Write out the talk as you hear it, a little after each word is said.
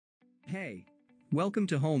Hey, welcome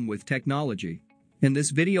to Home with Technology. In this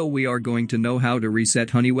video we are going to know how to reset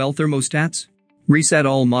Honeywell thermostats. Reset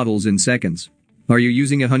all models in seconds. Are you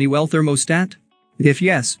using a Honeywell thermostat? If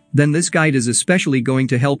yes, then this guide is especially going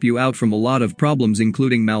to help you out from a lot of problems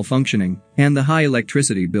including malfunctioning and the high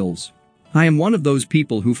electricity bills. I am one of those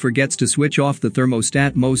people who forgets to switch off the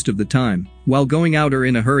thermostat most of the time while going out or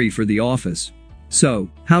in a hurry for the office. So,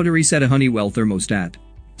 how to reset a Honeywell thermostat?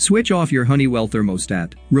 Switch off your Honeywell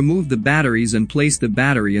thermostat, remove the batteries and place the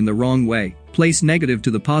battery in the wrong way, place negative to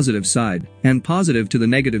the positive side and positive to the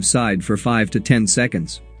negative side for 5 to 10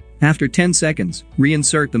 seconds. After 10 seconds,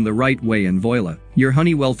 reinsert them the right way and voila, your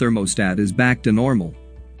Honeywell thermostat is back to normal.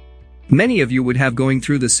 Many of you would have going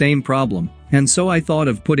through the same problem, and so I thought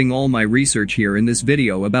of putting all my research here in this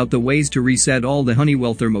video about the ways to reset all the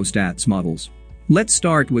Honeywell thermostats models. Let's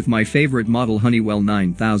start with my favorite model Honeywell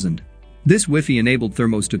 9000. This Wi-Fi-enabled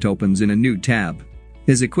thermostat opens in a new tab.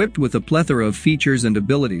 Is equipped with a plethora of features and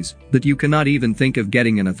abilities that you cannot even think of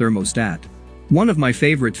getting in a thermostat. One of my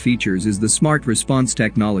favorite features is the smart response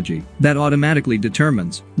technology that automatically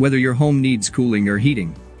determines whether your home needs cooling or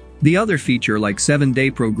heating. The other feature like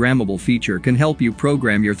 7-day programmable feature can help you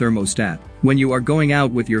program your thermostat when you are going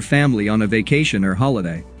out with your family on a vacation or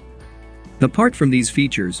holiday. Apart from these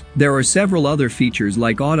features, there are several other features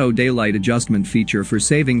like auto daylight adjustment feature for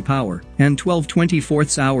saving power and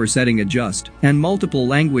 12/24 hour setting adjust and multiple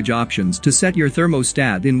language options to set your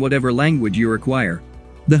thermostat in whatever language you require.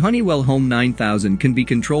 The Honeywell Home 9000 can be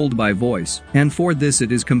controlled by voice, and for this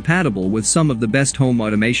it is compatible with some of the best home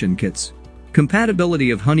automation kits. Compatibility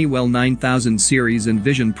of Honeywell 9000 series and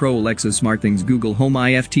Vision Pro Alexa SmartThings Google Home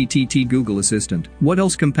IFTTT Google Assistant. What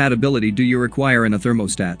else compatibility do you require in a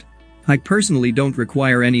thermostat? I personally don't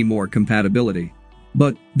require any more compatibility.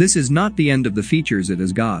 But this is not the end of the features it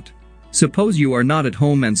has got. Suppose you are not at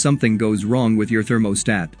home and something goes wrong with your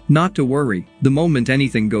thermostat, not to worry, the moment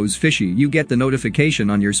anything goes fishy you get the notification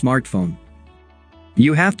on your smartphone.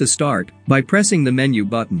 You have to start by pressing the menu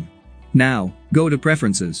button. Now, go to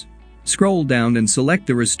Preferences. Scroll down and select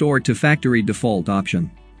the Restore to Factory Default option.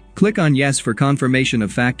 Click on Yes for confirmation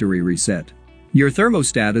of factory reset. Your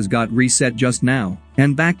thermostat has got reset just now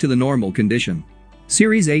and back to the normal condition.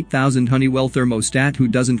 Series 8000 Honeywell thermostat. Who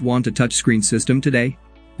doesn't want a touchscreen system today?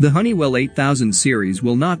 The Honeywell 8000 series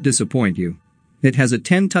will not disappoint you. It has a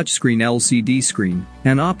 10 touchscreen LCD screen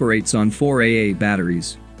and operates on 4 AA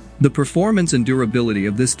batteries. The performance and durability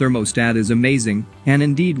of this thermostat is amazing and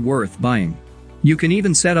indeed worth buying. You can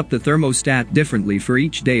even set up the thermostat differently for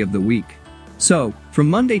each day of the week. So, from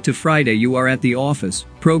Monday to Friday you are at the office,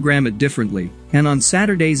 program it differently, and on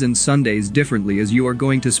Saturdays and Sundays differently as you are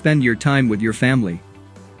going to spend your time with your family.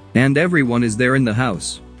 And everyone is there in the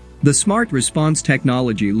house. The smart response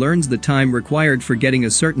technology learns the time required for getting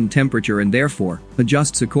a certain temperature and therefore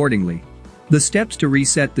adjusts accordingly. The steps to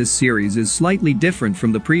reset this series is slightly different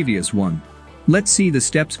from the previous one. Let's see the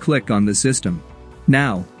steps. Click on the system.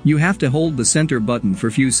 Now, you have to hold the center button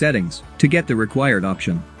for few settings to get the required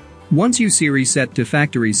option. Once you see Reset to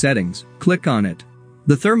Factory Settings, click on it.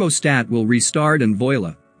 The thermostat will restart and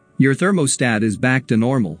voila! Your thermostat is back to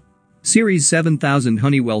normal. Series 7000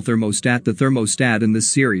 Honeywell thermostat. The thermostat in this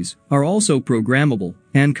series are also programmable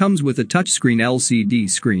and comes with a touchscreen LCD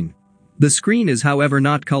screen. The screen is however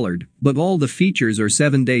not colored, but all the features are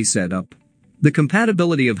 7-day setup. The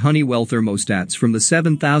compatibility of Honeywell thermostats from the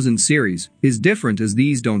 7000 series is different as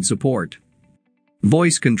these don't support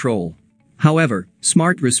voice control. However,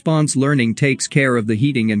 Smart Response Learning takes care of the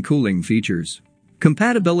heating and cooling features.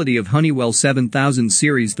 Compatibility of Honeywell 7000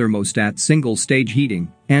 series thermostat single-stage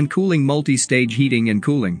heating and cooling multi-stage heating and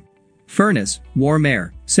cooling. Furnace, warm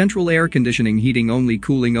air, central air conditioning heating only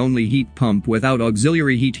cooling only heat pump without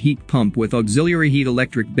auxiliary heat pump with auxiliary heat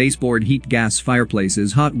electric baseboard heat gas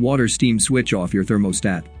fireplaces hot water steam switch off your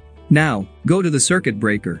thermostat. Now, go to the circuit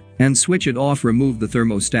breaker and switch it off. Remove the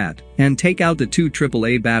thermostat and take out the 2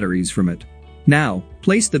 AAA batteries from it. Now,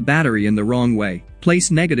 place the battery in the wrong way,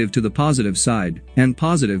 place negative to the positive side and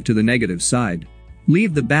positive to the negative side.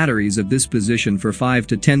 Leave the batteries at this position for 5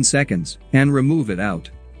 to 10 seconds and remove it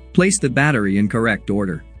out. Place the battery in correct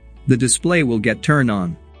order. The display will get turned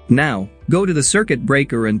on. Now, go to the circuit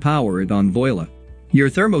breaker and power it on. Voila!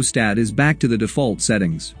 Your thermostat is back to the default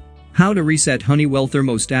settings. How to reset Honeywell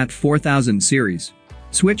thermostat 4000 series.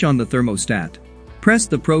 Switch on the thermostat. Press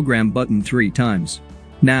the program button 3 times.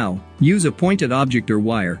 Now, use a pointed object or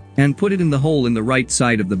wire and put it in the hole in the right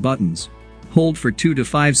side of the buttons. Hold for 2 to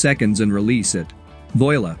 5 seconds and release it.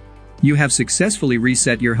 Voila! You have successfully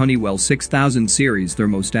reset your Honeywell 6000 series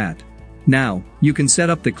thermostat. Now, you can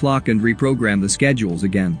set up the clock and reprogram the schedules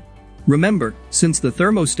again. Remember, since the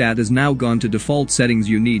thermostat is now gone to default settings,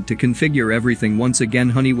 you need to configure everything once again.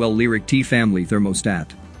 Honeywell Lyric T family thermostat.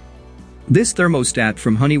 This thermostat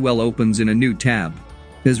from Honeywell opens in a new tab.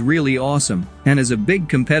 Is really awesome and is a big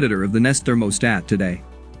competitor of the Nest thermostat today.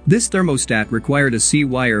 This thermostat required a C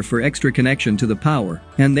wire for extra connection to the power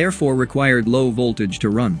and therefore required low voltage to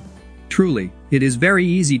run. Truly, it is very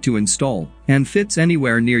easy to install and fits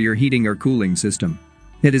anywhere near your heating or cooling system.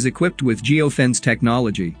 It is equipped with geofence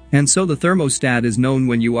technology, and so the thermostat is known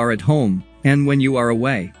when you are at home and when you are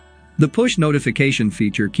away. The push notification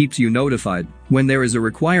feature keeps you notified when there is a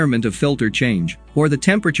requirement of filter change or the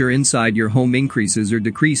temperature inside your home increases or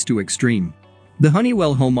decreases to extreme. The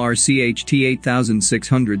Honeywell Home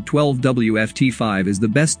RCHT8612WFT5 is the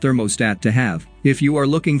best thermostat to have if you are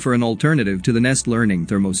looking for an alternative to the Nest Learning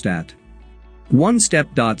thermostat. 1 step.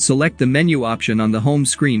 Select the menu option on the home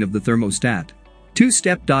screen of the thermostat. 2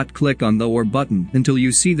 step. Click on the OR button until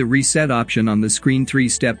you see the reset option on the screen. 3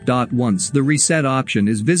 step. Once the reset option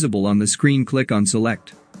is visible on the screen, click on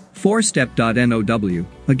select. 4 step. NOW.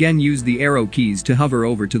 Again, use the arrow keys to hover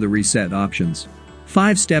over to the reset options.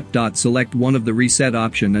 5 step. Select one of the reset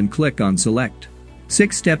option and click on select.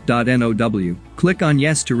 6 step. NOW. Click on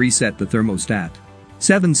yes to reset the thermostat.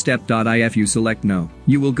 7 step. If you select no,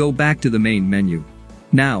 you will go back to the main menu.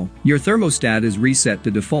 Now, your thermostat is reset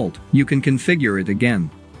to default, you can configure it again.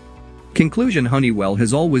 Conclusion: Honeywell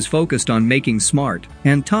has always focused on making smart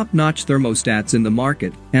and top-notch thermostats in the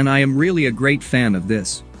market, and I am really a great fan of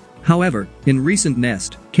this. However, in recent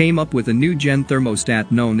Nest came up with a new gen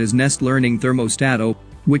thermostat known as Nest Learning Thermostat O,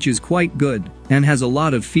 which is quite good and has a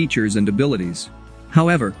lot of features and abilities.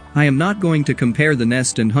 However, I am not going to compare the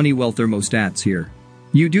Nest and Honeywell thermostats here.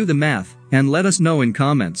 You do the math and let us know in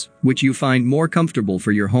comments which you find more comfortable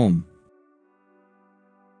for your home.